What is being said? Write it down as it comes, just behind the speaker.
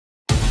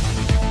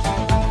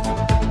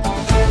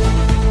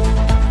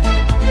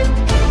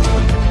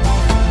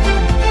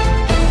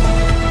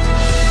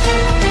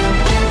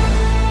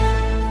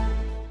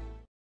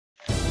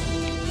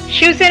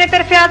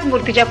शिवसेनेतर्फे आज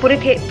मूर्तिजापूर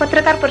येथे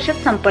पत्रकार परिषद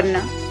संपन्न।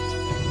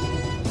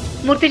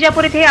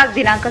 मूर्तिजापूर येथे आज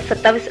दिनांक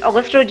 27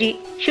 ऑगस्ट रोजी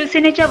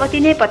शिवसेनेच्या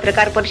वतीने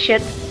पत्रकार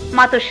परिषद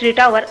मातोश्री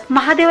टावर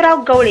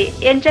महादेवराव गवळे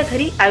यांच्या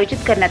घरी आयोजित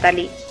करण्यात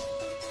आली।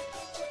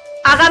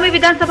 आगामी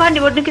विधानसभा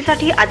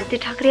निवडणुकीसाठी आदित्य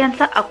ठाकरे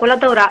यांचा अकोला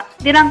दौरा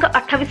दिनांक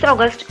 28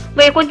 ऑगस्ट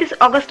व 29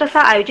 ऑगस्ट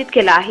असा आयोजित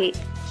केला आहे।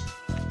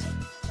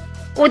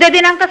 उद्या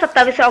दिनांक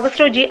 27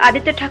 ऑगस्ट रोजी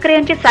आदित्य ठाकरे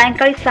यांचे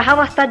सायंकाळी 6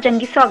 वाजता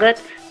जंगी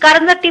स्वागत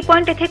कारंजा टी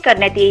पॉइंट येथे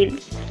करण्यात येईल।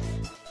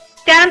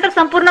 त्यानंतर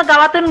संपूर्ण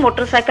गावातून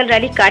मोटरसायकल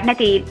रॅली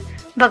काढण्यात येईल।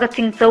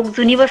 भगतसिंग चौक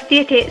जुनी वस्ती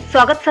येथे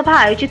स्वागत सभा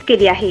आयोजित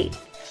केली आहे।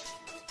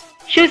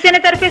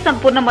 शिवसेनेतर्फे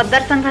संपूर्ण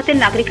मतदारसंघातील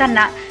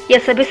नागरिकांना या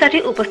सभेसाठी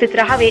उपस्थित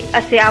राहावे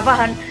असे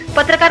आवाहन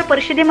पत्रकार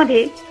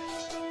परिषदेमध्ये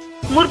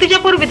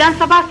मूर्तिजापूर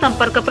विधानसभा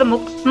संपर्क प्रमुख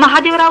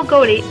महादेवराव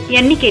गवळे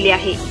यांनी केले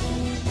आहे।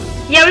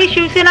 यावेळी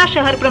शिवसेना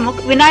शहर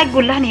प्रमुख विनायक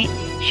गुल्हाने,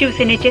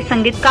 शिवसेनेचे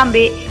संगीत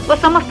कांबे व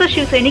समस्त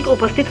शिवसैनिक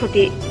उपस्थित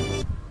होते।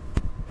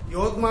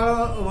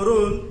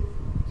 यवतमाळवरून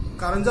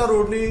कारंजा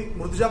रोडनी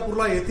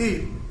मूर्तिजापूरला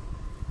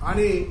येतील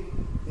आणि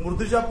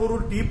मूर्तिजापूर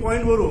टी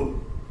पॉइंट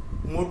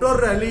वरून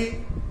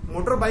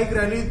मोटर बाईक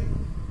रॅली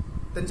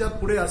त्यांच्या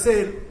पुढे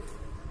असेल।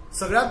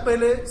 सगळ्यात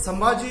पहिले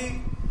संभाजी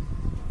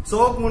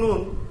चौक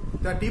म्हणून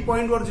त्या टी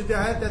पॉइंटवर जिथे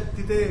आहे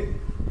तिथे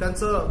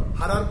त्यांचं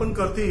हारार्पण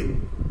करतील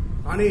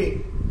आणि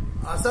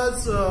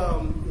असाच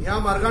ह्या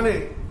मार्गाने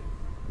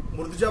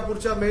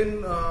मूर्तिजापूरच्या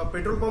मेन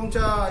पेट्रोल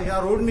पंपच्या ह्या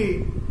रोडनी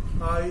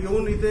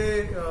येऊन इथे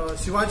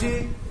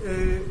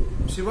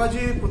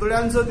शिवाजी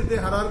पुतळ्यांचं तिथे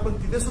हारार्पण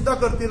तिथे सुद्धा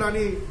करतील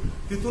आणि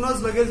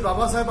तिथूनच लगेच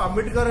बाबासाहेब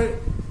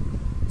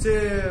आंबेडकरचे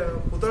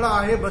पुतळा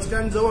आहे बस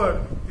स्टँड जवळ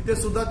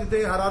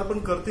तिथे हारार्पण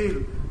करतील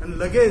आणि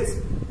लगेच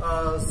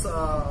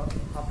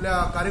आपल्या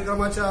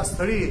कार्यक्रमाच्या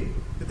स्थळी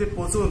तिथे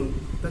पोहोचून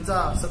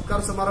त्यांचा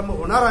सत्कार समारंभ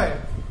होणार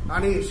आहे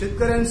आणि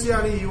शेतकऱ्यांशी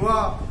आणि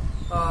युवा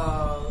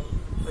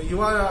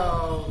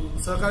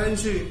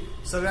सहकाऱ्यांशी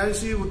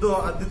सगळ्यांशी उद्धव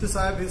आदित्य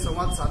साहेब हे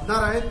संवाद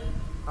साधणार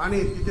आहेत आणि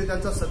तिथे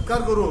त्यांचा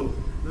सत्कार करून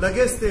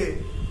लगेच ते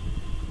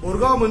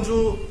बोरगाव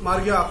मंजू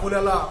मार्गे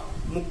अकोल्याला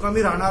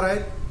मुक्कामी राहणार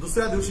आहेत।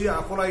 दुसऱ्या दिवशी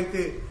अकोला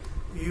इथे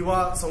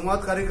युवा संवाद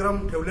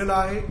कार्यक्रम ठेवलेला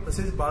आहे।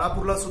 तसेच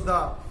बाळापूरला सुद्धा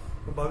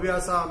भव्य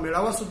असा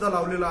मेळावा सुद्धा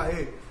लावलेला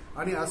आहे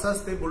आणि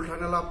असाच ते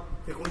बुलढाण्याला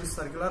 29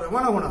 तारखेला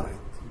रवाना होणार आहे।